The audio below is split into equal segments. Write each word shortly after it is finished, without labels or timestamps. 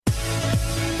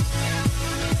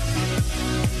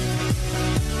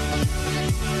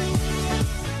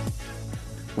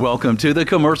Welcome to the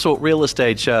Commercial Real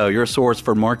Estate Show, your source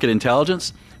for market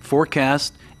intelligence,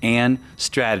 forecast, and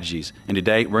strategies. And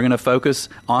today we're going to focus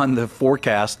on the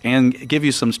forecast and give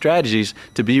you some strategies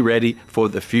to be ready for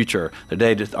the future.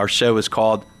 Today our show is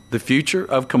called The Future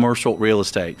of Commercial Real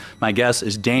Estate. My guest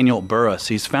is Daniel Burrus.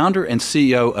 He's founder and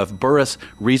CEO of Burrus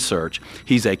Research.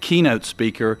 He's a keynote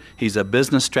speaker. He's a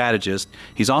business strategist.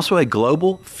 He's also a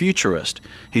global futurist.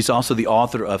 He's also the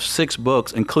author of 6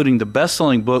 books, including the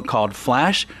best-selling book called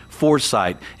Flash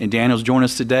Foresight. And Daniel's joined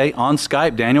us today on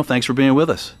Skype. Daniel, thanks for being with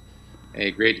us.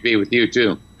 Hey, great to be with you,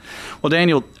 too. Well,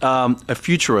 Daniel, a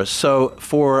futurist. So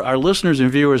for our listeners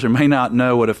and viewers who may not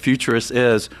know what a futurist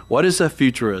is, what is a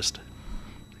futurist?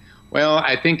 Well,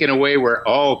 I think in a way we're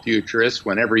all futurists.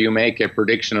 Whenever you make a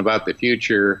prediction about the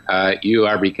future, you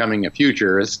are becoming a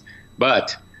futurist.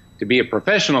 But to be a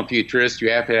professional futurist, you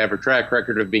have to have a track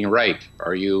record of being right,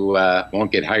 or you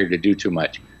won't get hired to do too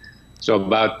much. So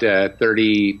about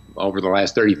over the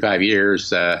last 35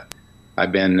 years,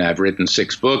 I've written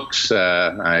 6 books.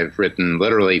 I've written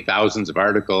literally thousands of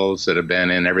articles that have been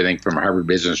in everything from Harvard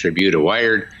Business Review to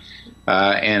Wired,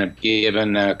 and have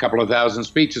given a couple of thousand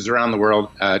speeches around the world,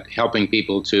 helping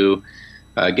people to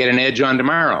get an edge on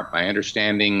tomorrow by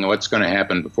understanding what's going to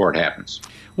happen before it happens.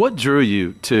 What drew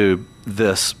you to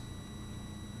this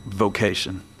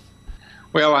vocation?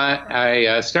 Well,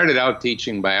 I started out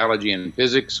teaching biology and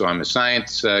physics, so I'm a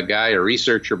science guy, a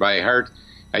researcher by heart.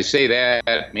 I say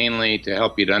that mainly to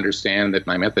help you to understand that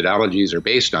my methodologies are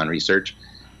based on research.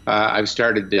 I've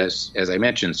started, as I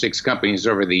mentioned, 6 companies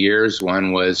over the years.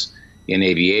 One was in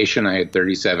aviation. I had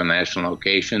 37 national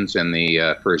locations in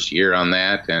the first year on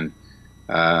that, and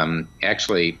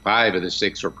actually 5 of the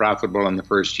 6 were profitable in the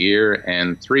first year,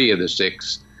 and 3 of the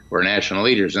 6 were national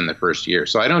leaders in the first year.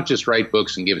 So I don't just write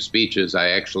books and give speeches. I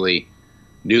actually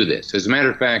do this. As a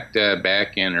matter of fact,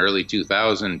 back in early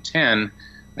 2010,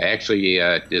 I actually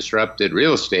disrupted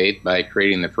real estate by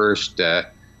creating the first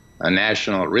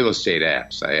national real estate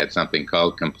apps. I had something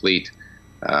called Complete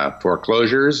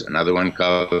Foreclosures, another one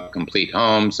called Complete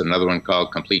Homes, another one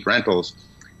called Complete Rentals,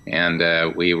 and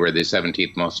we were the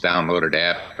 17th most downloaded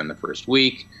app in the first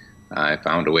week. I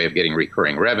found a way of getting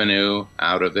recurring revenue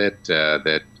out of it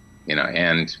and I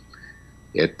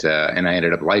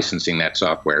ended up licensing that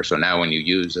software. So now when you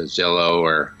use a Zillow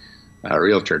or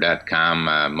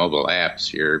Realtor.com mobile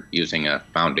apps, you're using a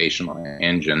foundational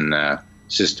engine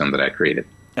system that I created.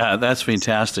 That's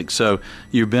fantastic. So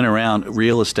you've been around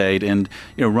real estate and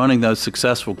running those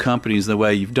successful companies the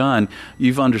way you've done.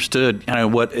 You've understood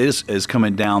what is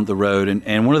coming down the road,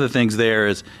 and one of the things there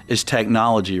is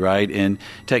technology, right? And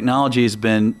technology has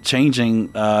been changing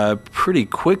pretty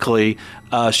quickly.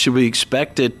 Should we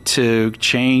expect it to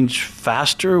change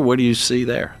faster? What do you see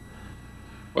there?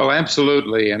 Well,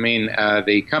 absolutely. I mean,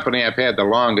 the company I've had the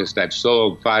longest, I've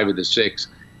sold 5 of the 6,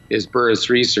 is Burrus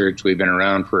Research. We've been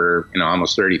around for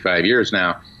almost 35 years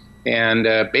now. And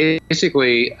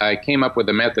basically, I came up with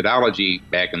a methodology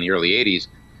back in the early 80s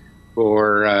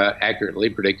for accurately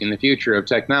predicting the future of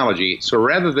technology. So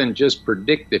rather than just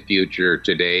predict the future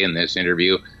today in this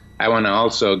interview, I want to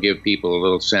also give people a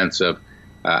little sense of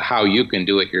how you can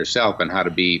do it yourself and how to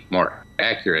be more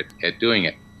accurate at doing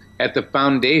it. At the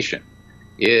foundation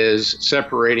is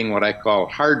separating what I call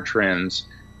hard trends.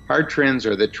 Hard trends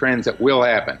are the trends that will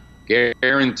happen,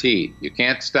 guaranteed. You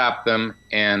can't stop them,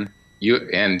 but you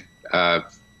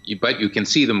can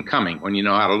see them coming when you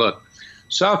know how to look.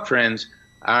 Soft trends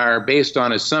are based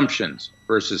on assumptions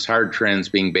versus hard trends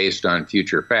being based on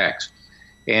future facts.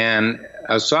 And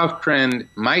a soft trend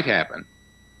might happen,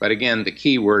 but again, the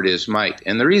key word is might.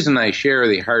 And the reason I share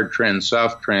the hard trend,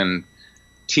 soft trend,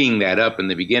 teeing that up in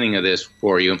the beginning of this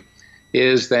for you,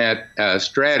 is that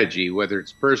strategy, whether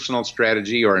it's personal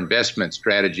strategy or investment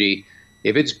strategy,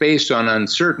 if it's based on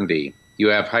uncertainty, you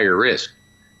have higher risk.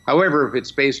 However, if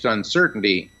it's based on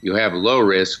certainty, you have low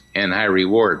risk and high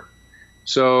reward.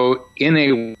 So in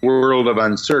a world of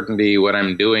uncertainty, what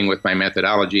I'm doing with my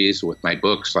methodologies, with my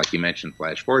books, like you mentioned,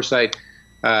 Flash Foresight,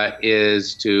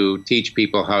 is to teach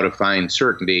people how to find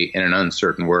certainty in an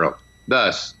uncertain world,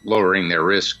 thus lowering their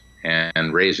risk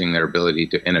and raising their ability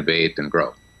to innovate and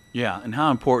grow. Yeah, and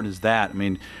how important is that? I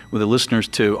mean, with the listeners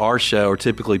to our show are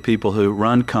typically people who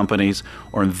run companies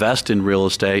or invest in real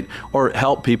estate or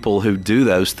help people who do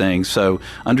those things. So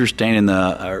understanding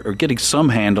or getting some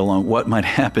handle on what might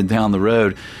happen down the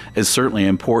road is certainly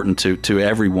important to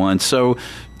everyone. So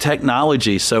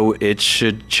technology, so it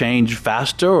should change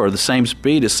faster or the same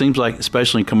speed? It seems like,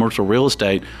 especially in commercial real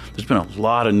estate, there's been a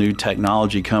lot of new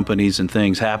technology companies and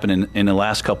things happening in the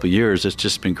last couple of years. It's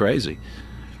just been crazy.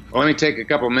 Well, let me take a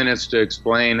couple minutes to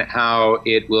explain how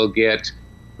it will get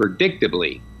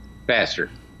predictably faster.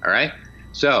 All right.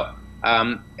 So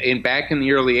back in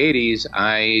the early 80s,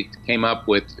 I came up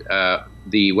with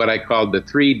what I called the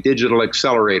 3 digital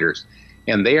accelerators,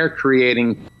 and they are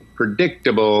creating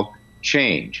predictable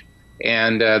change.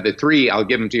 And the 3, I'll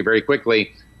give them to you very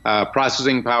quickly.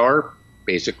 Processing power,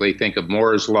 basically think of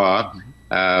Moore's law.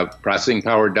 Processing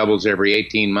power doubles every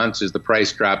 18 months as the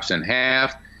price drops in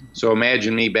half. So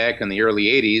imagine me back in the early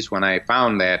 80s when I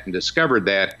found that and discovered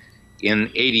that.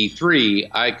 In 83,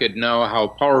 I could know how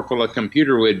powerful a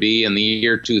computer would be in the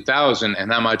year 2000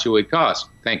 and how much it would cost,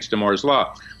 thanks to Moore's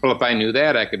law. Well, if I knew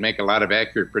that, I could make a lot of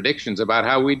accurate predictions about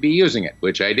how we'd be using it,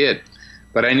 which I did.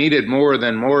 But I needed more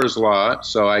than Moore's law,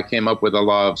 so I came up with a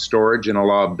law of storage and a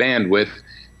law of bandwidth.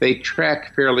 They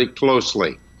track fairly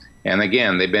closely. And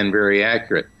again, they've been very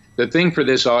accurate. The thing for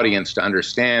this audience to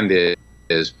understand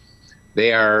is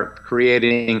they are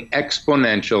creating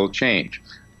exponential change.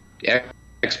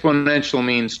 Exponential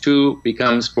means 2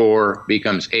 becomes 4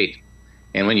 becomes 8.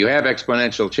 And when you have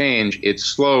exponential change, it's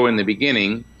slow in the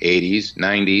beginning, 80s,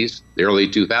 90s, the early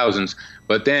 2000s,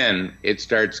 but then it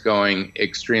starts going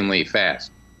extremely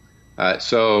fast.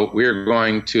 So we're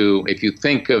going to, if you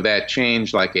think of that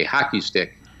change like a hockey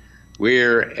stick,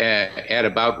 we're at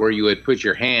about where you would put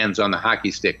your hands on the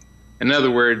hockey stick. In other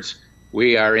words,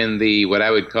 we are in what I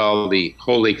would call the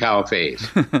holy cow phase,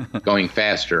 going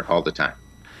faster all the time.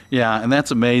 Yeah, and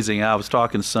that's amazing. I was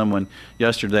talking to someone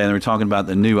yesterday, and they were talking about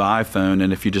the new iPhone,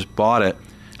 and if you just bought it,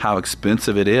 how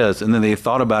expensive it is. And then they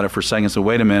thought about it for a second, so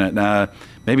wait a minute,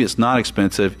 maybe it's not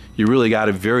expensive. You really got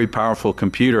a very powerful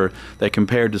computer that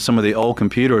compared to some of the old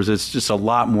computers, it's just a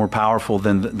lot more powerful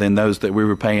than those that we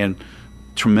were paying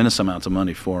tremendous amounts of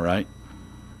money for, right?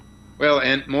 Well,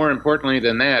 and more importantly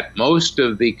than that, most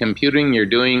of the computing you're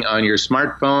doing on your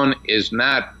smartphone is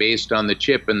not based on the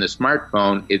chip in the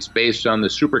smartphone. It's based on the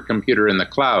supercomputer in the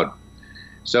cloud.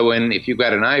 So if you've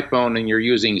got an iPhone and you're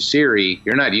using Siri,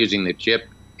 you're not using the chip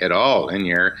at all in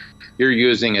you're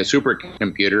using a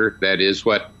supercomputer that is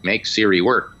what makes Siri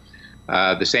work.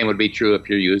 The same would be true if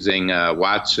you're using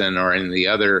Watson or any of the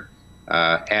other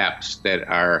apps that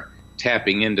are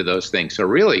tapping into those things. So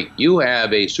really, you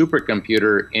have a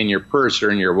supercomputer in your purse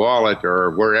or in your wallet or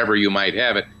wherever you might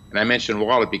have it. And I mentioned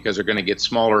wallet because they're going to get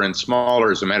smaller and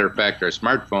smaller. As a matter of fact, our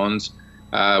smartphones,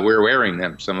 we're wearing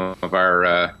them. Some of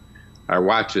our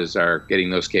watches are getting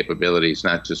those capabilities,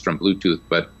 not just from Bluetooth,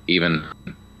 but even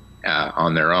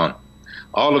on their own.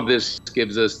 All of this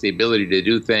gives us the ability to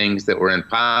do things that were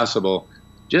impossible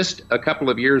just a couple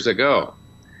of years ago.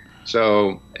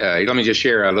 So let me just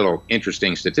share a little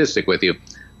interesting statistic with you.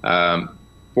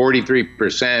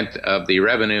 43% of the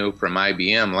revenue from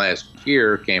IBM last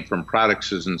year came from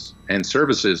products and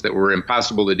services that were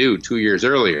impossible to do 2 years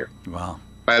earlier. Wow.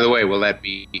 By the way, will that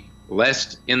be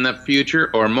less in the future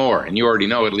or more? And you already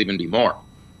know it'll even be more.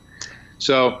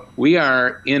 So we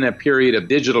are in a period of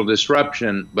digital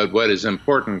disruption, but what is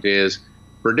important is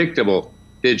predictable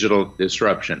digital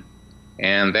disruption.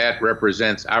 And that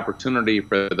represents opportunity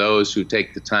for those who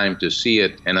take the time to see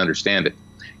it and understand it.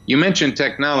 You mentioned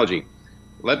technology.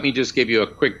 Let me just give you a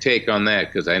quick take on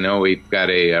that because I know we've got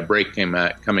a break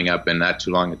coming up in not too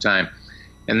long a time.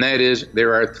 And that is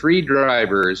there are 3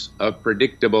 drivers of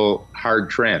predictable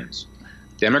hard trends.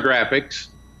 Demographics.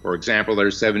 For example,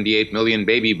 there's 78 million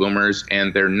baby boomers,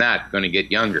 and they're not going to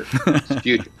get younger. It's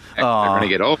future. They're going to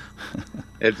get old.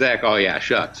 Exactly. Oh, yeah,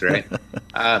 shucks, right?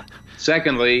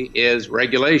 Secondly is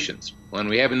regulations. When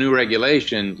we have a new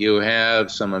regulation, you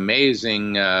have some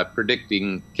amazing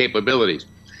predicting capabilities.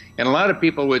 And a lot of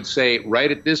people would say,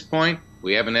 right at this point,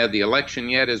 we haven't had the election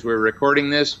yet as we're recording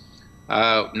this,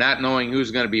 not knowing who's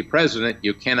going to be president,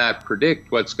 you cannot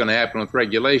predict what's going to happen with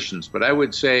regulations. But I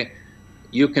would say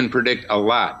you can predict a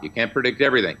lot. You can't predict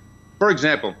everything. For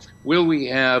example, will we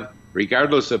have,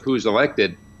 regardless of who's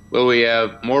elected, will we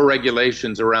have more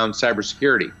regulations around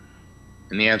cybersecurity?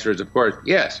 And the answer is, of course,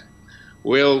 yes.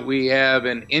 Will we have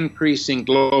an increasing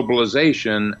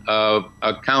globalization of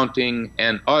accounting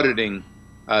and auditing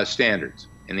standards?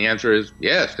 And the answer is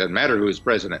yes, doesn't matter who is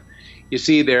president. You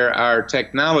see, there are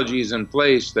technologies in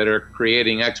place that are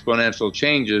creating exponential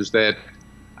changes that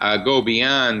go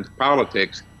beyond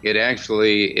politics. It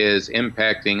actually is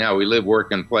impacting how we live,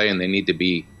 work, and play, and they need to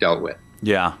be dealt with.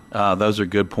 Yeah, those are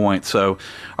good points. So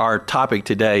our topic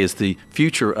today is the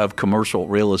future of commercial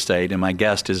real estate, and my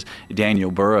guest is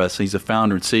Daniel Burrus. He's the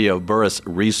founder and CEO of Burrus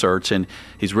Research, and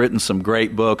he's written some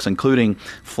great books, including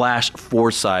Flash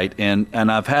Foresight. And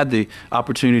I've had the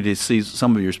opportunity to see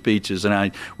some of your speeches,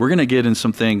 and we're going to get in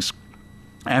some things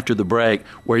after the break,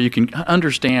 where you can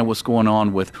understand what's going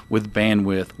on with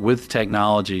bandwidth, with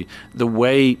technology, the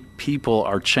way people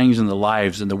are changing their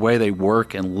lives and the way they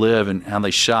work and live and how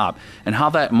they shop, and how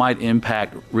that might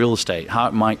impact real estate, how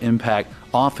it might impact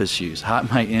office use, how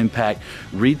it might impact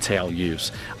retail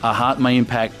use, how it may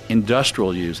impact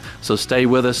industrial use. So stay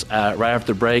with us. Right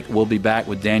after the break, we'll be back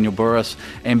with Daniel Burrus,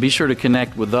 and be sure to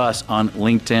connect with us on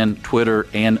LinkedIn, Twitter,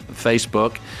 and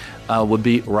Facebook. We'll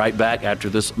be right back after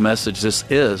this message. This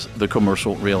is the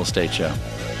Commercial Real Estate Show.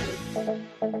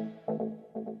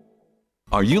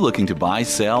 Are you looking to buy,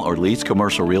 sell, or lease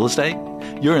commercial real estate?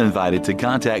 You're invited to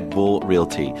contact Bull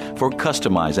Realty for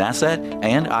customized asset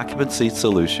and occupancy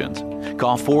solutions.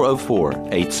 Call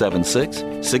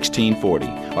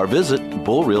 404-876-1640 or visit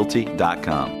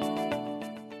bullrealty.com.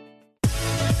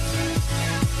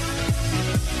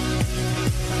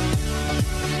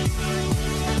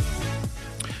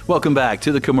 Welcome back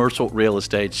to the Commercial Real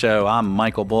Estate Show. I'm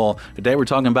Michael Bull. Today we're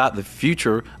talking about the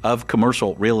future of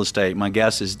commercial real estate. My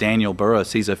guest is Daniel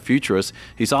Burrus. He's a futurist.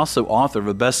 He's also author of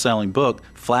a best-selling book,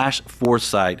 Flash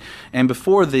Foresight. And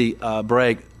before the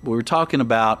break, we were talking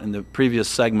about in the previous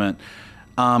segment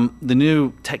the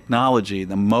new technology,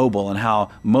 the mobile, and how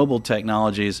mobile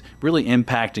technology is really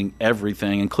impacting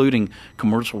everything, including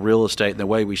commercial real estate, the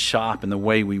way we shop and the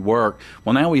way we work.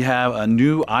 Well, now we have a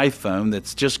new iPhone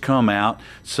that's just come out.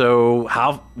 So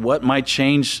what might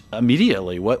change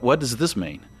immediately? What does this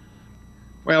mean?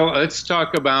 Well, let's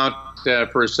talk about,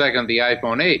 for a second, the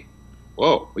iPhone 8.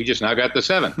 Whoa, we just now got the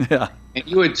 7. Yeah. And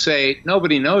you would say,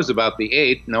 nobody knows about the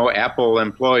 8. No Apple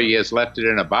employee has left it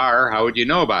in a bar. How would you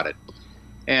know about it?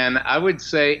 And I would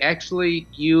say, actually,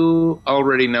 you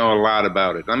already know a lot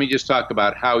about it. Let me just talk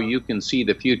about how you can see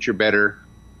the future better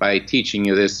by teaching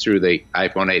you this through the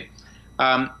iPhone 8.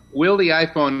 Will the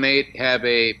iPhone 8 have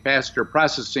a faster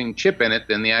processing chip in it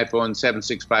than the iPhone 7,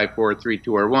 6, 5, 4, 3,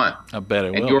 2, or 1? I bet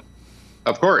it will.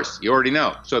 Of course, you already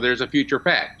know. So there's a future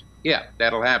fact. Yeah,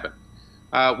 that'll happen.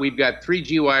 We've got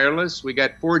 3G wireless. We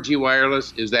got 4G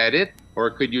wireless. Is that it? Or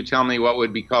could you tell me what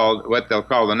they'll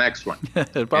call the next one?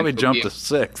 It'll probably jump to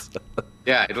 6.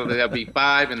 Yeah, it'll be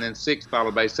 5 and then 6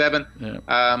 followed by 7.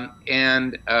 Yeah.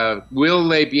 And will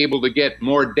they be able to get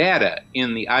more data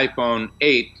in the iPhone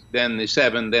 8 than the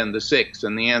 7 than the 6?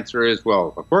 And the answer is,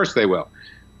 well, of course they will.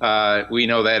 We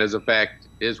know that as a fact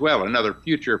as well, another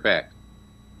future fact.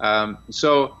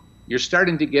 So you're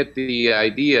starting to get the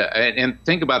idea. And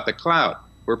think about the cloud.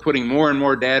 We're putting more and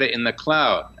more data in the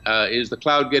cloud. Is the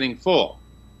cloud getting full?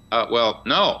 Well,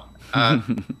 no.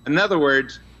 In other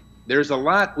words, there's a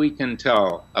lot we can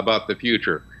tell about the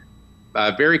future.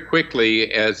 Very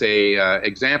quickly, as a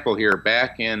example here,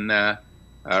 back in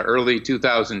early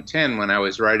 2010, when I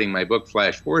was writing my book,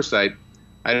 Flash Foresight,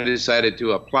 I decided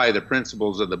to apply the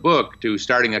principles of the book to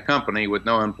starting a company with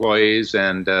no employees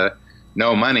and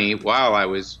no money while I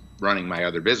was running my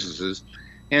other businesses,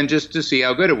 and just to see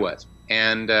how good it was.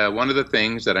 And one of the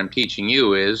things that I'm teaching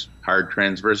you is hard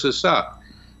trends versus soft.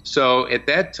 So at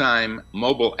that time,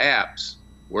 mobile apps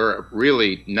were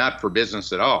really not for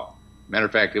business at all. Matter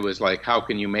of fact, it was like, how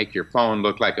can you make your phone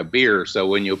look like a beer? So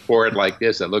when you pour it like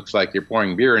this, it looks like you're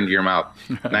pouring beer into your mouth,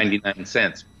 99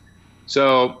 cents.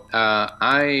 So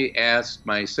I asked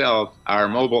myself, are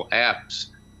mobile apps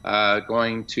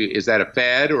is that a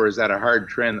fad or is that a hard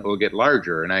trend that will get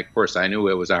larger? And of course, I knew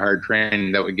it was a hard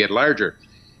trend that would get larger.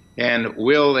 And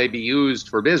will they be used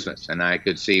for business? And I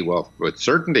could see, well, with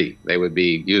certainty they would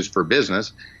be used for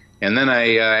business. And then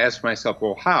I asked myself,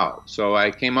 well, how? So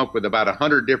I came up with about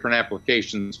 100 different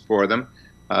applications for them.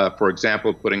 For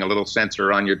example, putting a little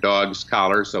sensor on your dog's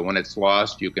collar so when it's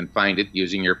lost, you can find it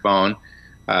using your phone.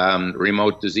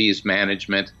 Remote disease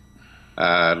management,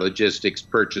 logistics,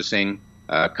 purchasing,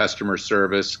 customer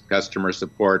service, customer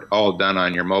support, all done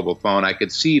on your mobile phone. I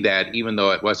could see that even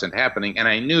though it wasn't happening. And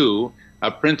I knew a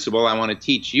principle I want to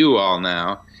teach you all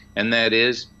now, and that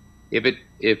is, if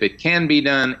it can be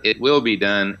done, it will be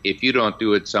done. If you don't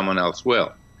do it, someone else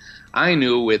will. I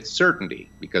knew with certainty,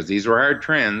 because these were hard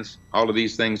trends, all of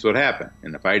these things would happen.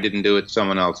 And if I didn't do it,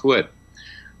 someone else would.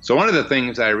 So one of the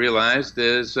things I realized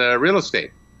is real estate.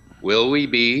 Will we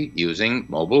be using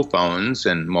mobile phones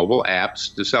and mobile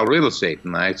apps to sell real estate?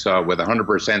 And I saw with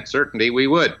 100% certainty we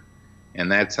would.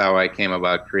 And that's how I came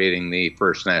about creating the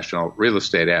First National real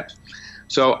estate apps.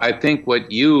 So I think what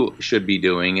you should be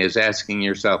doing is asking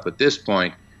yourself at this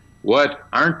point, what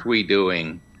aren't we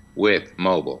doing with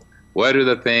mobile? What are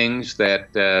the things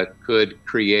that could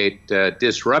create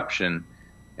disruption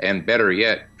and, better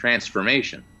yet,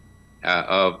 transformation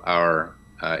of our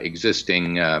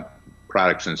existing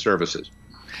products and services?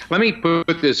 Let me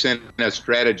put this in a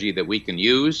strategy that we can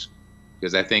use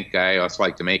because I think I also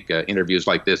like to make interviews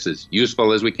like this as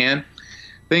useful as we can.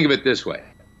 Think of it this way.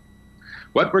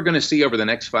 What we're going to see over the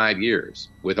next 5 years,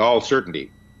 with all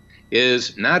certainty,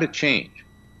 is not a change,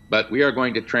 but we are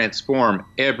going to transform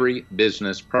every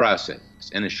business process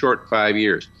in a short 5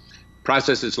 years.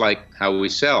 Processes like how we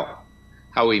sell,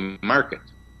 how we market,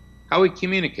 how we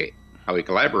communicate, how we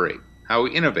collaborate, how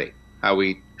we innovate, how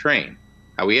we train,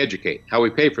 how we educate, how we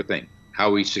pay for things,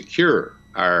 how we secure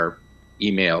our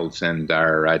emails and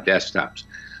our desktops.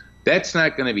 That's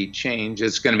not going to be changed.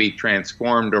 It's going to be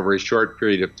transformed over a short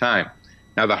period of time.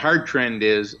 Now, the hard trend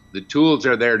is the tools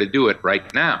are there to do it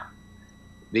right now.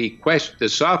 The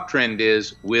soft trend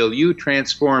is, will you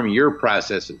transform your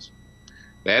processes?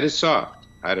 That is soft.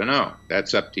 I don't know.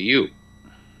 That's up to you.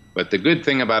 But the good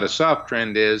thing about a soft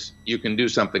trend is you can do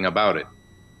something about it.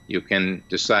 You can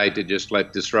decide to just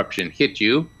let disruption hit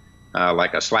you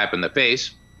like a slap in the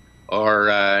face,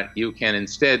 or you can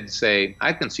instead say,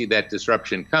 I can see that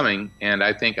disruption coming, and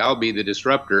I think I'll be the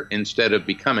disruptor instead of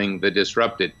becoming the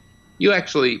disrupted. You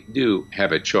actually do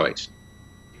have a choice.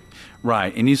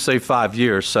 Right, and you say 5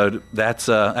 years, so that's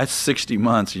 60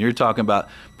 months, and you're talking about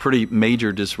pretty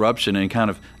major disruption in kind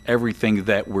of everything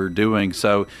that we're doing.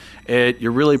 So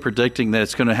you're really predicting that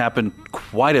it's going to happen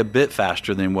quite a bit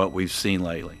faster than what we've seen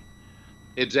lately.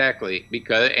 Exactly,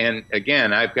 and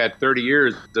again, I've got 30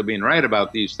 years of being right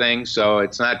about these things, so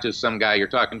it's not just some guy you're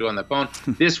talking to on the phone.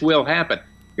 This will happen.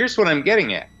 Here's what I'm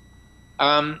getting at.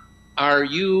 Are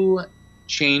you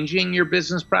changing your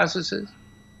business processes?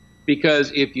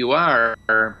 Because if you are,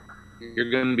 you're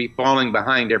going to be falling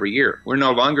behind every year. We're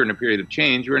no longer in a period of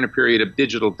change. We're in a period of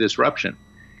digital disruption.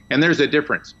 And there's a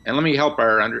difference. And let me help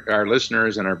our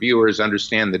listeners and our viewers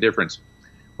understand the difference.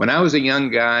 When I was a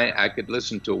young guy, I could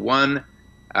listen to one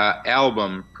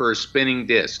album per spinning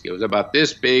disc. It was about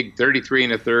this big, 33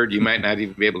 1/3. You might not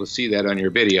even be able to see that on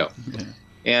your video. Okay.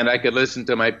 And I could listen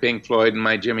to my Pink Floyd and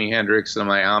my Jimi Hendrix and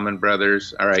my Allman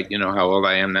Brothers. All right, you know how old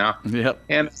I am now. Yep.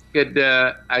 And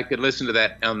I could listen to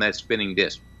that on that spinning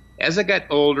disc. As I got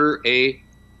older, a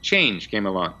change came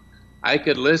along. I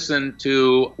could listen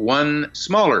to one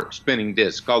smaller spinning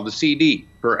disc called the CD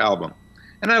per album.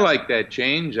 And I liked that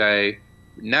change.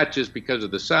 Not just because of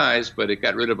the size, but it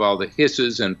got rid of all the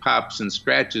hisses and pops and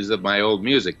scratches of my old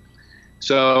music.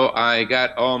 So I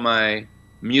got all my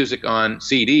music on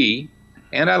CD,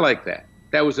 and I like that.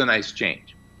 That was a nice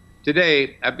change.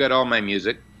 Today, I've got all my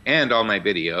music and all my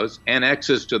videos and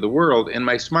access to the world in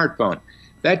my smartphone.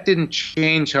 That didn't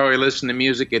change how I listen to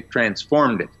music, it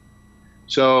transformed it.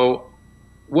 So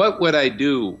what would I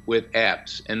do with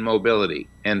apps and mobility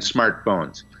and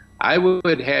smartphones? I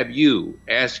would have you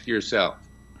ask yourself,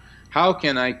 how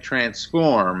can I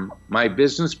transform my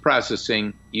business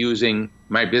processes using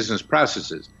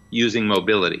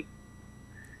mobility?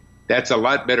 That's a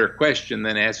lot better question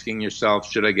than asking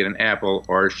yourself, should I get an Apple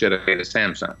or should I get a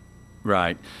Samsung?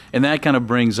 Right. And that kind of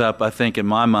brings up, I think, in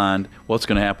my mind, what's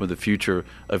going to happen with the future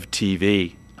of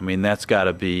TV. I mean, that's got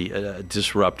to be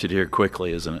disrupted here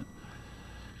quickly, isn't it?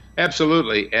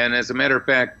 Absolutely. And as a matter of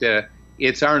fact,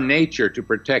 it's our nature to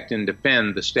protect and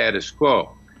defend the status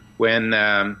quo. When,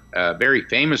 very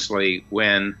famously,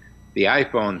 when the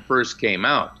iPhone first came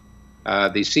out,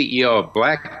 the CEO of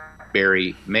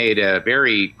BlackBerry made a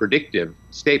very predictive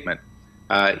statement.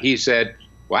 He said,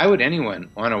 why would anyone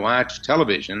want to watch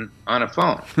television on a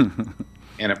phone?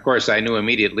 And of course, I knew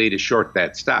immediately to short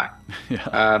that stock.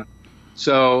 Yeah.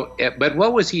 But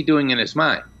what was he doing in his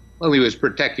mind? Well, he was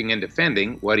protecting and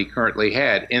defending what he currently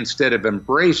had instead of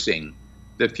embracing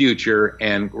the future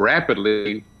and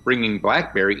rapidly bringing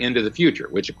BlackBerry into the future,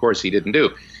 which of course he didn't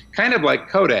do. Kind of like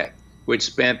Kodak, which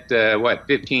spent,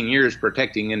 15 years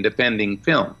protecting and defending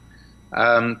film.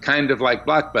 Kind of like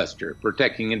Blockbuster,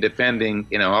 protecting and defending,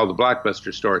 all the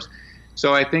Blockbuster stores.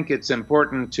 So I think it's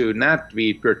important to not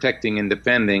be protecting and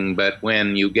defending, but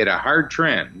when you get a hard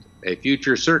trend, a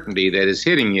future certainty that is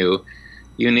hitting you,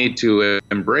 you need to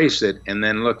embrace it and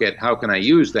then look at how can I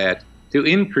use that to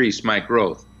increase my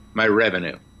growth, my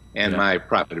revenue, and my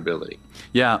profitability.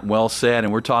 Yeah, well said.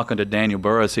 And we're talking to Daniel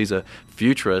Burrus. He's a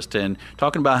futurist and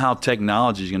talking about how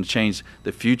technology is going to change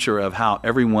the future of how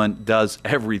everyone does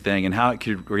everything and how it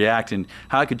could react and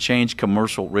how it could change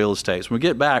commercial real estate. So when we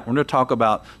get back, we're going to talk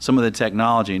about some of the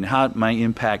technology and how it might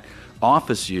impact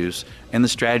office use and the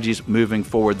strategies moving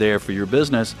forward there for your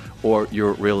business or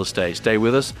your real estate. Stay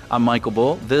with us. I'm Michael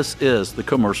Bull. This is the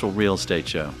Commercial Real Estate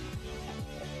Show.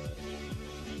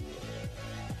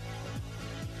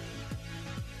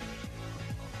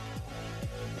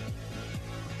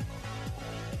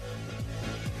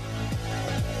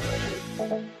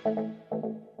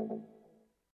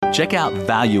 Check out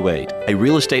Valuate, a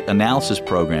real estate analysis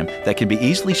program that can be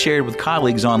easily shared with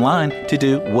colleagues online to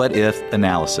do what-if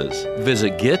analysis.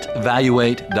 Visit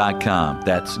getvaluate.com.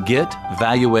 That's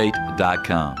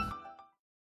getvaluate.com.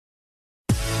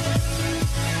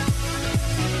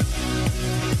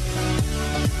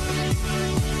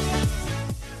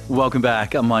 Welcome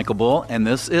back. I'm Michael Bull, and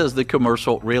this is the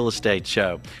Commercial Real Estate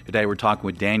Show. Today we're talking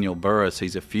with Daniel Burrus.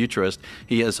 He's a futurist.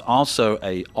 He is also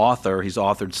an author. He's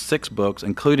authored 6 books,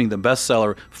 including the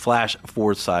bestseller Flash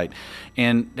Foresight.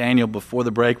 And Daniel, before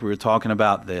the break, we were talking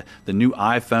about the new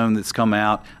iPhone that's come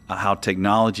out, how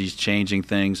technology is changing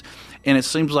things. And it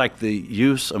seems like the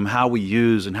use of how we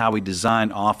use and how we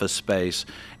design office space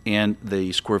and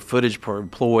the square footage per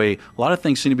employee, a lot of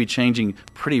things seem to be changing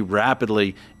pretty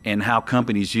rapidly in how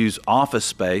companies use office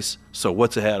space. So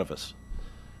what's ahead of us?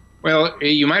 Well,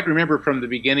 you might remember from the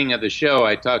beginning of the show,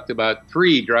 I talked about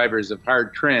 3 drivers of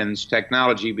hard trends,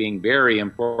 technology being very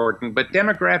important, but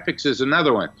demographics is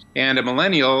another one. And a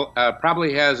millennial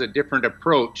probably has a different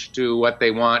approach to what they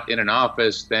want in an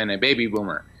office than a baby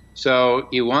boomer. So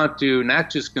you want to not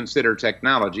just consider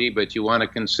technology, but you want to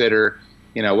consider,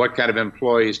 what kind of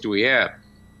employees do we have?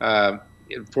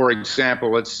 For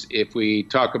example, if we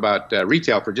talk about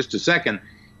retail for just a second,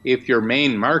 if your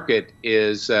main market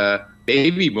is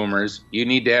baby boomers, you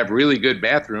need to have really good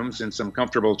bathrooms and some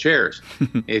comfortable chairs.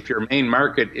 If your main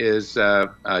market is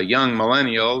young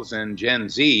millennials and Gen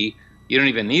Z, you don't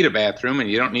even need a bathroom and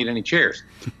you don't need any chairs.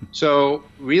 So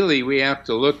really, we have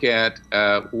to look at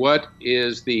what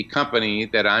is the company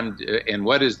that and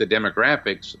what is the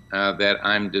demographics that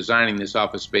I'm designing this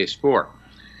office space for.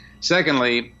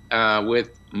 Secondly,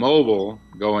 with mobile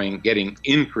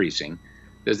increasing,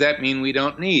 does that mean we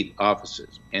don't need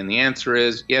offices? And the answer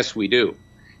is yes, we do.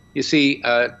 You see,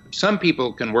 some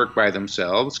people can work by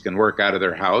themselves, can work out of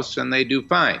their house, and they do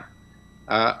fine.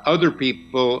 Other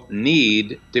people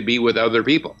need to be with other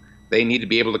people. They need to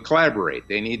be able to collaborate.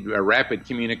 They need rapid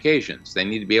communications. They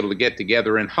need to be able to get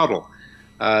together and huddle.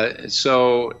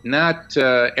 So not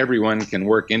everyone can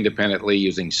work independently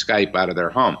using Skype out of their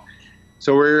home.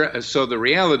 So the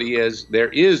reality is there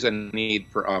is a need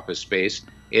for office space.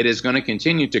 It is going to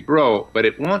continue to grow, but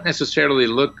it won't necessarily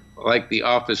look like the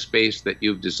office space that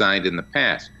you've designed in the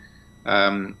past.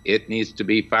 It needs to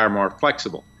be far more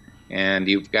flexible, and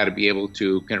you've got to be able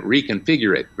to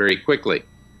reconfigure it very quickly.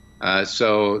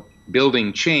 So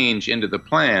building change into the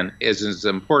plan is as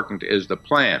important as the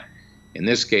plan. In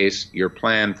this case, your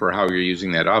plan for how you're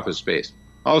using that office space.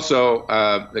 Also,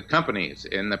 the companies.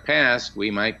 In the past,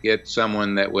 we might get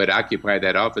someone that would occupy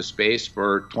that office space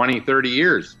for 20, 30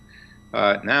 years.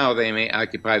 Now they may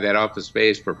occupy that office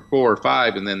space for 4 or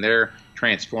 5, and then they're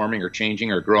transforming or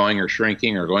changing or growing or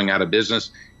shrinking or going out of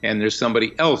business, and there's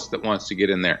somebody else that wants to get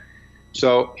in there.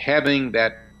 So having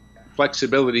that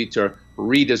flexibility to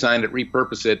redesign it,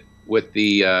 repurpose it with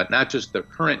the not just the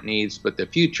current needs, but the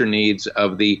future needs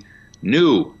of the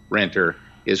new renter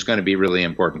is going to be really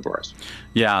important for us.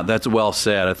 Yeah, that's well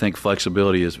said. I think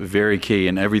flexibility is very key,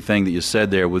 and everything that you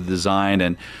said there with design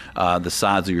and the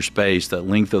size of your space, the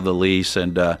length of the lease,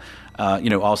 and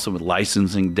also with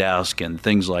licensing desk and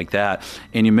things like that.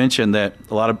 And you mentioned that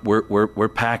a lot of we're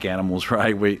pack animals,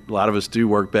 right? A lot of us do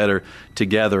work better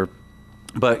together.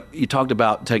 But you talked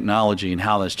about technology and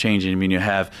how that's changing. I mean, you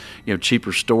have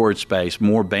cheaper storage space,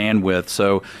 more bandwidth.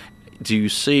 So do you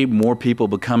see more people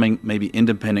becoming maybe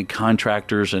independent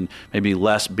contractors and maybe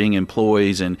less being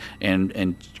employees and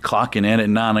clocking in at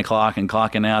 9 o'clock and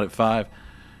clocking out at 5?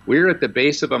 We're at the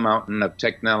base of a mountain of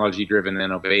technology-driven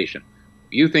innovation.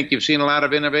 You think you've seen a lot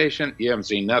of innovation? You haven't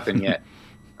seen nothing yet.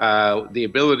 The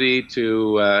ability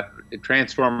to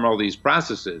transform all these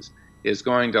processes is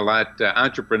going to let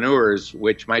entrepreneurs,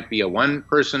 which might be a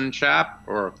 1-person shop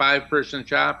or a 5-person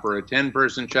shop or a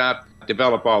 10-person shop,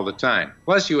 develop all the time.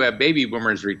 Plus, you have baby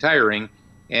boomers retiring,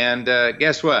 and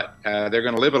guess what? They're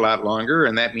going to live a lot longer,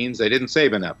 and that means they didn't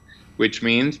save enough, which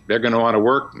means they're going to want to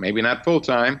work, maybe not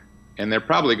full-time, and they're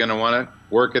probably going to want to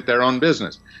work at their own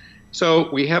business.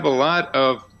 So we have a lot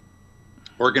of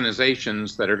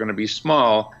organizations that are going to be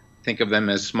small. Think of them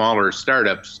as smaller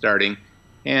startups starting,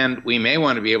 and we may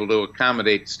want to be able to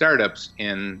accommodate startups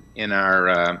in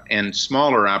our and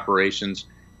smaller operations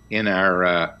in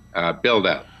our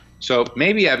build-out. So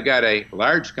maybe I've got a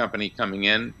large company coming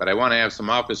in, but I want to have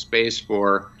some office space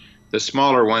for the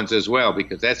smaller ones as well,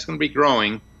 because that's going to be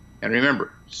growing. And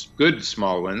remember, good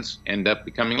small ones end up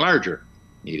becoming larger,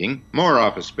 needing more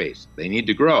office space. They need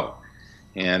to grow.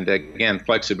 And again,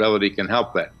 flexibility can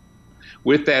help that.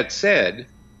 With that said,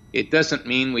 it doesn't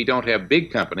mean we don't have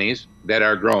big companies that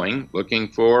are growing, looking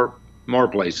for more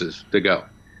places to go.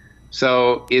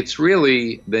 So it's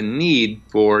really the need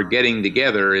for getting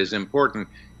together is important.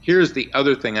 Here's the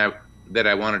other thing that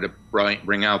I wanted to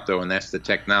bring out, though, and that's the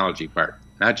technology part,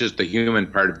 not just the human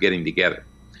part of getting together.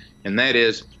 And that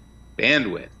is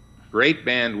bandwidth. Great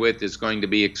bandwidth is going to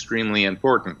be extremely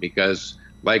important because,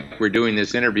 like we're doing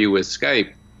this interview with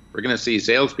Skype, we're going to see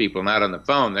salespeople not on the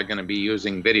phone. They're going to be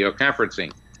using video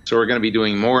conferencing. So we're going to be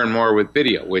doing more and more with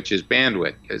video, which is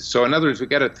bandwidth. So in other words, we've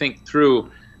got to think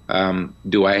through,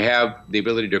 do I have the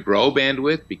ability to grow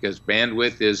bandwidth? Because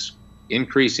bandwidth is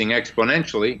increasing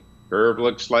exponentially. Curve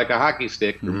looks like a hockey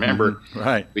stick, remember,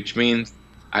 right? Which means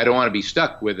I don't want to be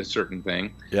stuck with a certain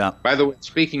thing. Yeah. By the way,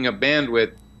 speaking of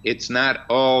bandwidth, it's not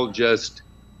all just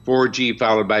 4G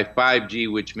followed by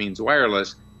 5G, which means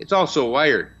wireless. It's also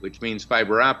wired, which means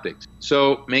fiber optics.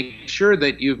 So make sure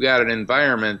that you've got an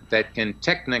environment that can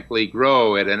technically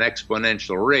grow at an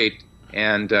exponential rate,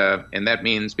 and that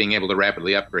means being able to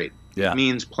rapidly upgrade. Yeah. It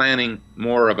means planning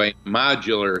more of a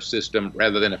modular system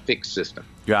rather than a fixed system.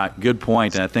 Yeah, good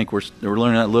point. And I think we're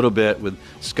learning a little bit with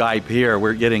Skype here.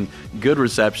 We're getting good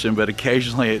reception, but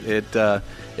occasionally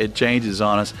it changes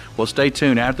on us. Well, stay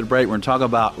tuned. After the break, we're going to talk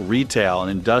about retail and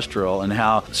industrial and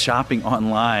how shopping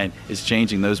online is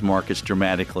changing those markets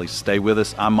dramatically. Stay with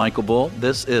us. I'm Michael Bull.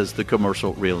 This is the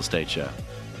Commercial Real Estate Show.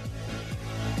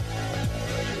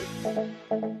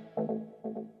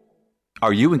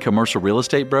 Are you in commercial real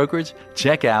estate brokerage?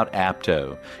 Check out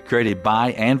Apto. Created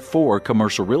by and for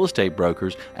commercial real estate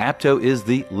brokers, Apto is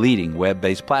the leading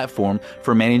web-based platform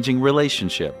for managing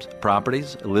relationships,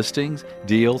 properties, listings,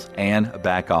 deals, and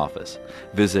back office.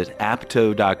 Visit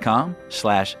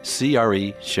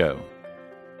apto.com/CRE show.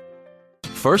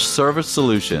 First Service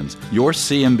Solutions, your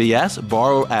CMBS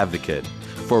borrower advocate.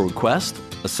 For requests,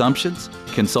 assumptions,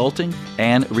 consulting,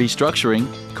 and restructuring,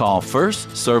 call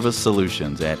First Service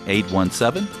Solutions at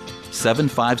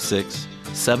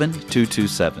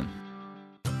 817-756-7227.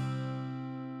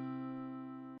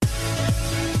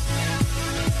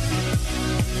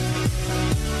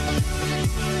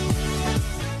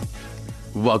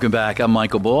 Welcome back. I'm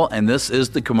Michael Bull, and this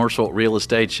is the Commercial Real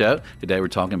Estate Show. Today we're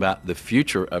talking about the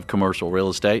future of commercial real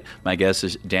estate. My guest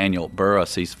is Daniel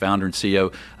Burrus. He's founder and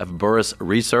CEO of Burrus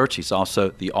Research. He's also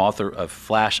the author of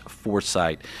Flash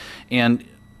Foresight. And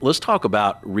let's talk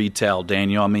about retail,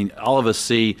 Daniel. I mean, all of us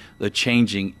see the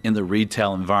changing in the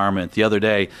retail environment. The other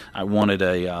day, I wanted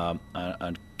a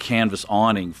canvas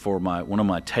awning for one of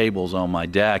my tables on my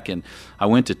deck, and I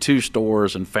went to 2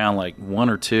 stores and found like 1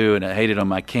 or 2, and I hated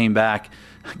them. I came back,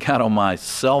 got on my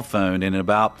cell phone, and in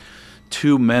about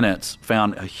 2 minutes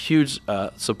found a huge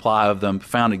supply of them,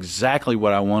 found exactly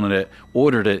what I wanted,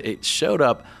 ordered it. It showed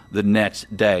up the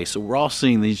next day. So we're all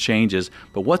seeing these changes,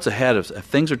 but what's ahead of us? If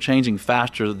things are changing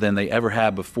faster than they ever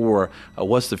have before,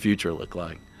 what's the future look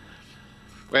like?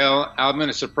 Well, I'm going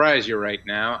to surprise you right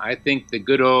now. I think the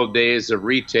good old days of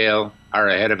retail are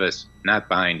ahead of us, not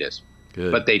behind us.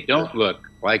 Good. But they don't look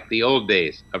like the old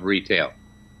days of retail.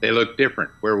 They look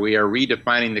different, where we are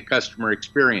redefining the customer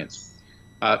experience.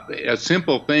 A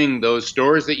simple thing, those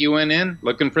stores that you went in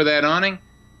looking for that awning,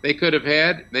 they could have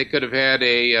had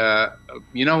a,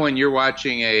 when you're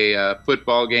watching a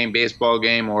football game, baseball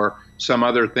game, or some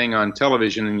other thing on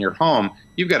television in your home,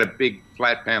 you've got a big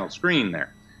flat panel screen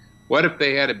there. What if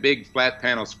they had a big flat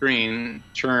panel screen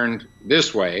turned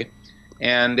this way,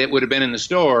 and it would have been in the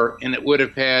store, and it would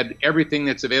have had everything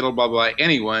that's available by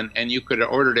anyone, and you could have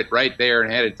ordered it right there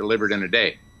and had it delivered in a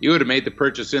day? You would have made the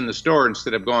purchase in the store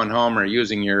instead of going home or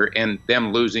using and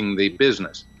them losing the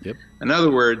business. Yep. In other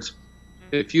words,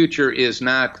 the future is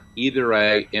not either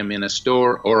I am in a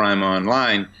store or I'm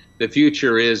online. The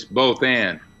future is both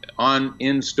and.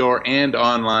 In-store and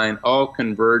online, all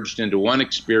converged into one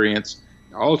experience.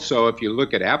 Also, if you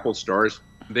look at Apple stores,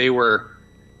 they were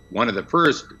one of the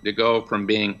first to go from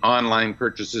being online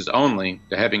purchases only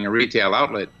to having a retail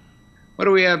outlet. What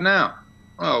do we have now?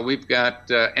 Well, we've got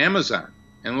Amazon.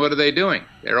 And what are they doing?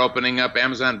 They're opening up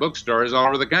Amazon bookstores all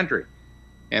over the country.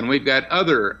 And we've got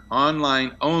other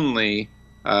online-only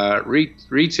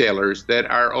retailers that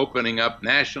are opening up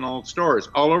national stores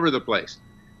all over the place.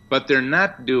 But they're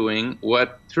not doing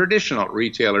what traditional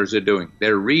retailers are doing.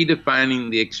 They're redefining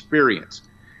the experience.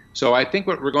 So I think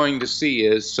what we're going to see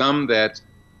is some that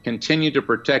continue to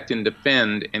protect and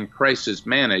defend and crisis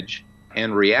manage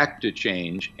and react to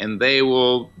change, and they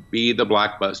will be the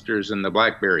Blockbusters and the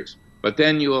BlackBerries. But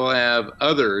then you will have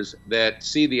others that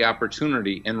see the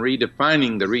opportunity in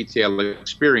redefining the retail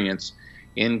experience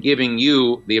in giving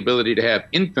you the ability to have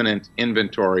infinite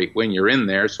inventory when you're in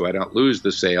there so I don't lose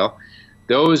the sale.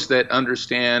 Those that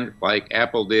understand, like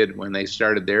Apple did when they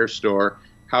started their store,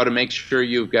 how to make sure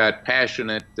you've got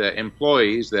passionate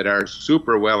employees that are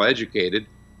super well educated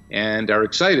and are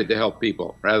excited to help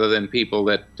people, rather than people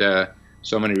that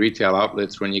so many retail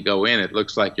outlets, when you go in, it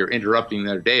looks like you're interrupting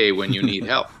their day when you need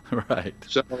help. Right.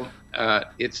 So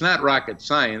it's not rocket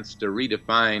science to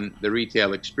redefine the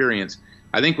retail experience.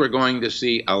 I think we're going to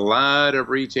see a lot of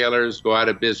retailers go out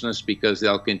of business because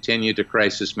they'll continue to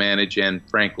crisis manage, and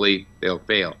frankly, they'll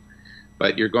fail.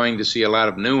 But you're going to see a lot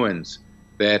of new ones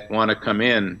that want to come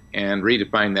in and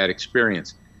redefine that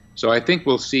experience. So I think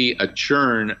we'll see a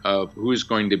churn of who's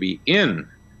going to be in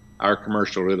our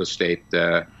commercial real estate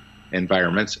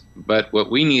environments. But what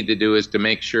we need to do is to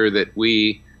make sure that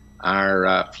we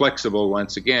are flexible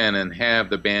once again and have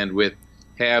the bandwidth,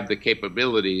 have the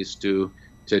capabilities to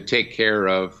take care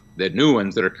of the new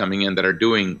ones that are coming in that are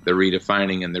doing the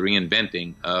redefining and the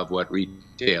reinventing of what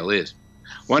retail is.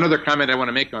 One other comment I want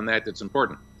to make on that that's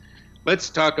important. Let's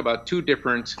talk about two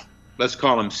different, let's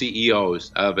call them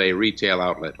CEOs of a retail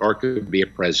outlet, or it could be a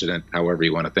president, however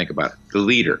you want to think about it, the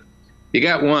leader. You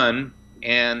got one,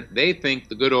 and they think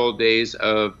the good old days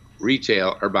of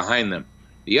retail are behind them.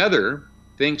 The other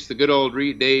thinks the good old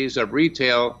days of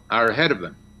retail are ahead of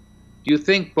them. Do you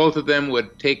think both of them would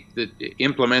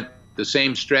implement the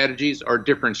same strategies or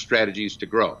different strategies to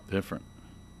grow? Different.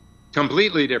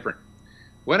 Completely different.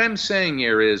 What I'm saying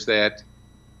here is that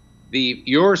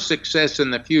your success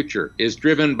in the future is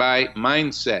driven by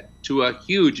mindset to a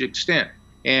huge extent.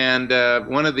 And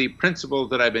one of the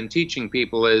principles that I've been teaching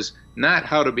people is not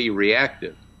how to be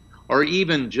reactive or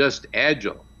even just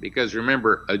agile. Because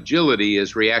remember, agility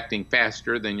is reacting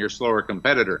faster than your slower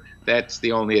competitor. That's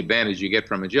the only advantage you get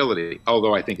from agility,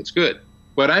 although I think it's good.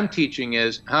 What I'm teaching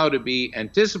is how to be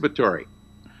anticipatory,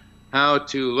 how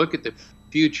to look at the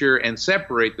future and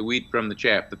separate the wheat from the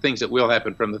chaff, the things that will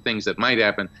happen from the things that might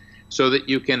happen, so that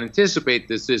you can anticipate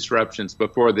the disruptions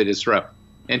before they disrupt.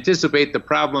 Anticipate the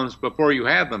problems before you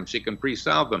have them so you can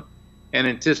pre-solve them, and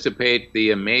anticipate the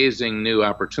amazing new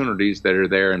opportunities that are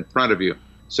there in front of you.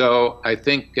 So I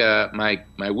think my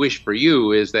wish for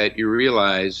you is that you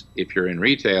realize, if you're in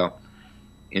retail,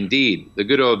 indeed, the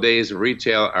good old days of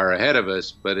retail are ahead of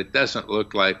us, but it doesn't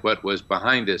look like what was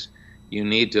behind us. You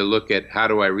need to look at how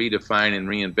do I redefine and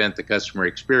reinvent the customer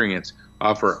experience,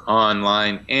 offer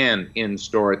online and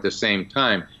in-store at the same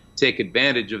time, take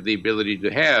advantage of the ability to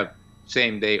have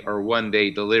same-day or one-day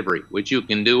delivery, which you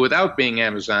can do without being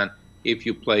Amazon if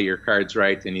you play your cards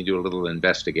right and you do a little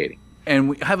investigating. And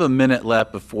we have a minute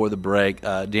left before the break,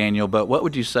 Daniel, but what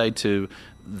would you say to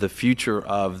the future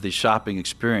of the shopping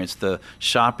experience, the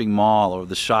shopping mall or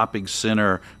the shopping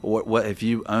center? What if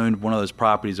you owned one of those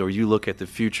properties, or you look at the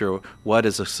future, what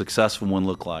does a successful one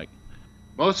look like?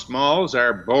 Most malls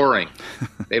are boring.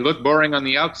 They look boring on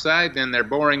the outside, then they're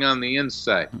boring on the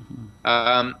inside.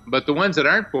 But the ones that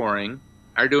aren't boring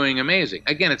are doing amazing.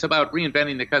 Again, it's about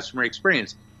reinventing the customer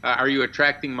experience. Are you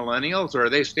attracting millennials, or are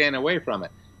they staying away from it?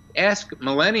 Ask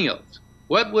millennials,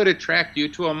 what would attract you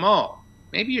to a mall?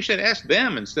 Maybe you should ask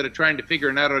them instead of trying to figure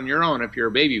it out on your own if you're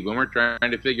a baby boomer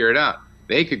trying to figure it out.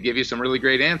 They could give you some really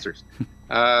great answers.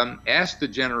 Ask the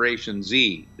Generation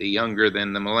Z, the younger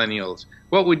than the millennials,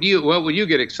 what would you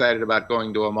get excited about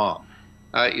going to a mall?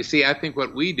 You see, I think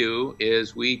what we do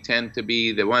is we tend to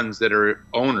be the ones that are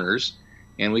owners,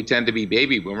 and we tend to be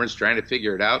baby boomers trying to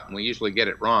figure it out, and we usually get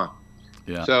it wrong.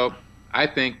 Yeah. So I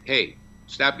think, hey,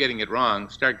 stop getting it wrong,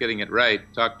 start getting it right,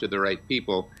 talk to the right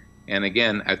people, and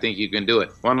again, I think you can do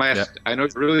it. One last, I know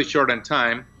it's really short on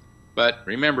time, but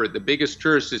remember, the biggest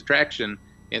tourist attraction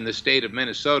in the state of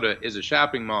Minnesota is a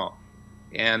shopping mall.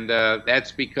 And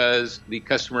that's because the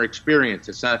customer experience.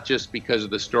 It's not just because of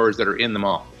the stores that are in the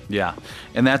mall. Yeah,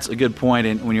 and that's a good point.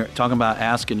 And when you're talking about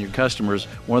asking your customers,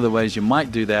 one of the ways you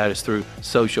might do that is through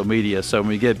social media. So when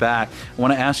we get back, I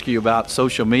want to ask you about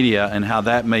social media and how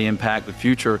that may impact the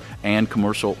future and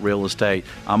commercial real estate.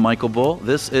 I'm Michael Bull.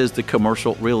 This is the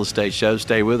Commercial Real Estate Show.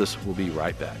 Stay with us. We'll be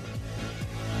right back.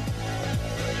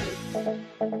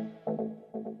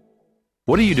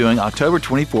 What are you doing October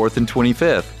 24th and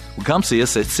 25th? Well, come see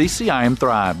us at CCIM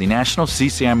Thrive, the national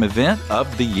CCIM event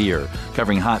of the year.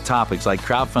 Covering hot topics like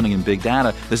crowdfunding and big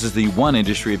data, this is the one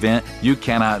industry event you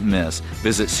cannot miss.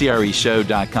 Visit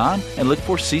CREshow.com and look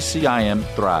for CCIM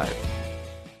Thrive.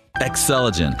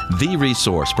 Xceligent, the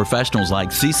resource professionals like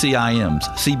CCIMs,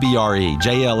 CBRE,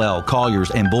 JLL,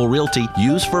 Colliers, and Bull Realty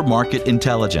use for market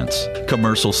intelligence.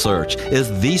 Commercial Search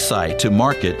is the site to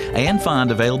market and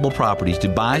find available properties to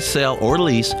buy, sell, or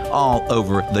lease all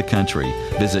over the country.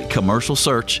 Visit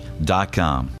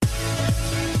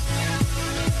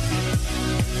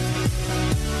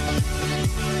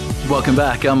Welcome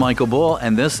back. I'm Michael Bull,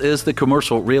 and this is the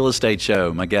Commercial Real Estate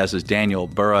Show. My guest is Daniel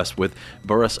Burrus with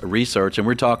Burrus Research, and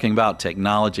we're talking about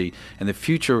technology and the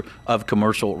future of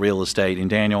commercial real estate. And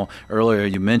Daniel, earlier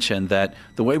you mentioned that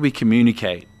the way we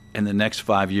communicate in the next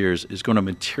 5 years is going to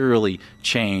materially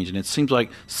change, and it seems like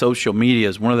social media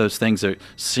is one of those things that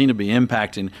seem to be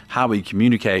impacting how we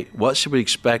communicate. What should we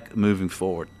expect moving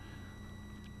forward?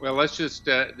 Well, let's just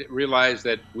realize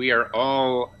that we are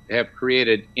all have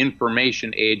created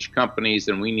information age companies,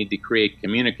 and we need to create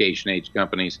communication age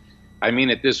companies. I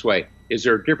mean it this way. Is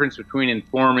there a difference between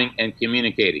informing and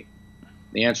communicating?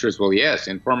 The answer is, well, yes.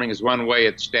 Informing is one way,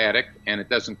 it's static, and it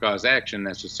doesn't cause action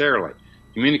necessarily.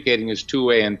 Communicating is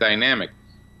two-way and dynamic.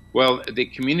 Well, the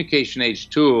communication age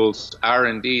tools are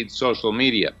indeed social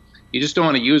media. You just don't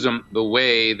want to use them the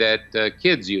way that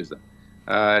kids use them.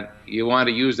 You want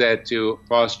to use that to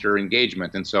foster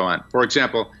engagement and so on. For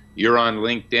example, you're on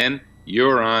LinkedIn.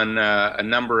 You're on a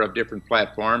number of different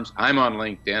platforms. I'm on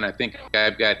LinkedIn. I think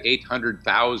I've got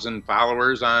 800,000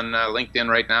 followers on LinkedIn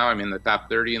right now. I'm in the top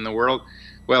 30 in the world.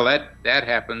 Well, that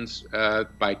happens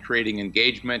by creating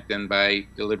engagement and by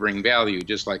delivering value,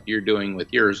 just like you're doing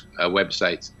with your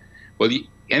websites. Well,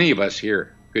 any of us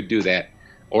here could do that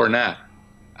or not.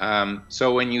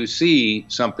 So when you see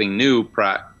something new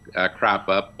crop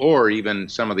up, or even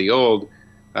some of the old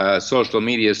social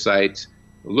media sites,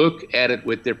 look at it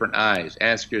with different eyes.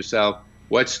 Ask yourself,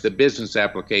 what's the business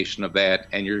application of that?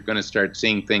 And you're going to start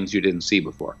seeing things you didn't see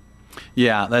before.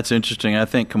 Yeah, that's interesting. I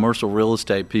think commercial real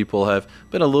estate people have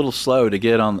been a little slow to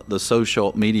get on the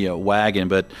social media wagon,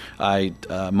 but I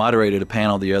moderated a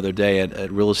panel the other day at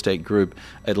Real Estate Group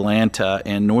Atlanta,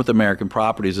 and North American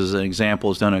Properties, as an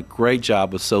example, has done a great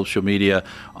job with social media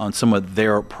on some of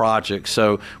their projects.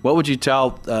 So what would you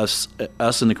tell us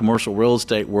in the commercial real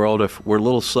estate world if we're a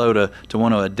little slow to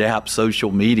want to adapt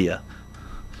social media?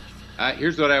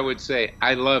 Here's what I would say.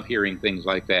 I love hearing things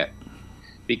like that.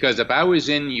 Because if I was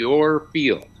in your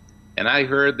field and I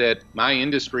heard that my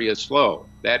industry is slow,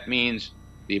 that means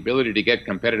the ability to get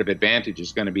competitive advantage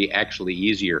is going to be actually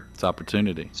easier. It's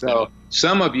opportunity. So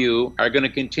some of you are going to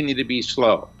continue to be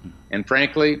slow. And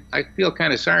frankly, I feel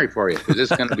kind of sorry for you because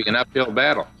it's going to be an uphill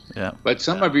battle. Yeah. But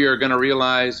some of you are going to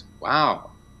realize,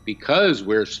 wow, because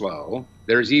we're slow,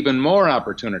 there's even more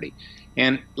opportunity.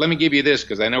 And let me give you this,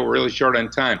 because I know we're really short on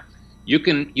time. You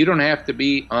don't have to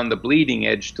be on the bleeding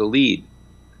edge to lead.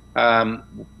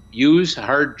 Use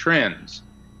hard trends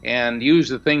and use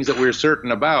the things that we're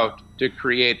certain about to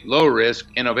create low-risk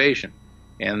innovation.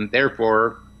 And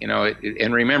therefore,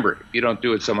 and remember, if you don't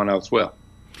do it, someone else will.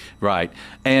 Right.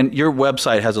 And your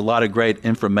website has a lot of great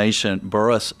information,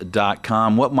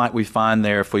 burrus.com. What might we find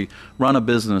there if we run a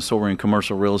business or in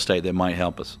commercial real estate that might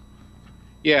help us?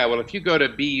 Yeah, well, if you go to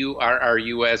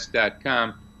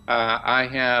burrus.com, I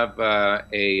have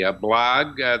a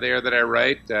blog there that I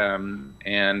write,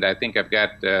 and I think I've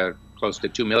got close to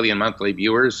 2 million monthly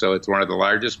viewers, so it's one of the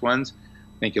largest ones.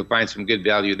 I think you'll find some good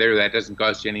value there. That doesn't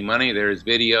cost you any money. There's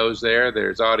videos there,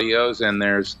 there's audios, and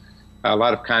there's a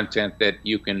lot of content that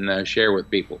you can share with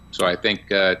people. So I think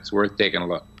it's worth taking a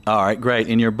look. All right, great.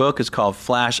 And your book is called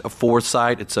Flash of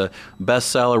Foresight. It's a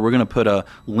bestseller. We're going to put a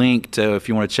link to, if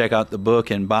you want to check out the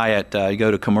book and buy it, you go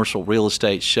to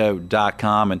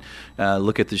commercialrealestateshow.com and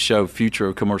look at the show Future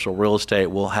of Commercial Real Estate.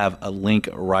 We'll have a link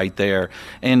right there.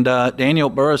 And Daniel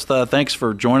Burrus, thanks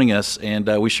for joining us, and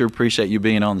we sure appreciate you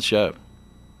being on the show.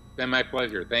 It's been my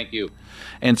pleasure. Thank you.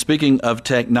 And speaking of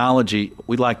technology,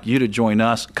 we'd like you to join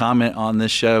us, comment on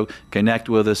this show, connect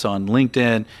with us on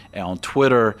LinkedIn, on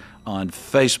Twitter, on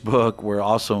Facebook. We're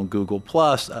also on Google+.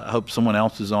 I hope someone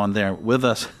else is on there with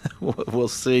us. We'll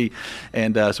see.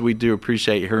 And so we do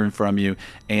appreciate hearing from you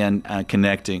and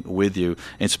connecting with you.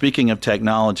 And speaking of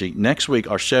technology, next week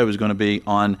our show is going to be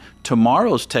on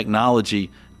tomorrow's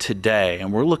technology today,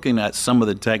 and we're looking at some of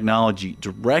the technology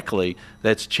directly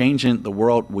that's changing the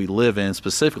world we live in,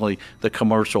 specifically the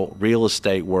commercial real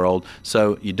estate world.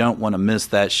 So you don't want to miss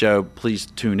that show. Please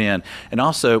tune in. And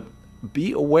also,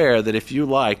 be aware that if you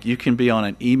like, you can be on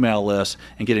an email list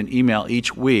and get an email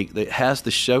each week that has the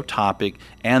show topic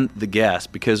and the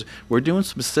guest, because we're doing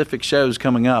specific shows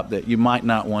coming up that you might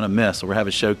not want to miss. So we have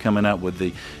a show coming up with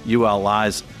the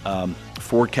ULI's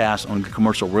forecast on the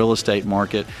commercial real estate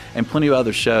market, and plenty of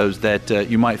other shows that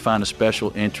you might find a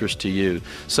special interest to you.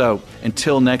 So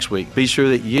until next week, be sure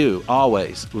that you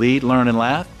always lead, learn, and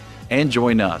laugh, and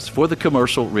join us for the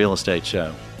Commercial Real Estate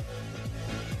Show.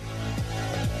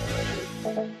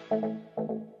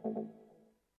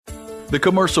 The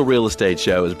Commercial Real Estate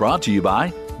Show is brought to you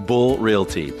by Bull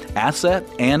Realty, Asset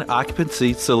and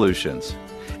Occupancy Solutions,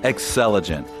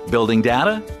 Xceligent, building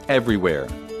data everywhere,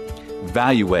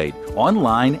 Valuate,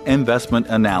 online investment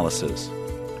analysis.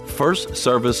 First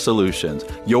Service Solutions,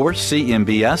 your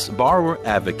CMBS borrower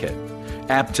advocate.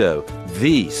 Apto,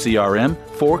 the CRM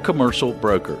for commercial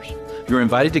brokers. You're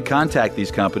invited to contact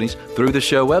these companies through the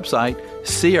show website,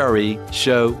 creshow.com.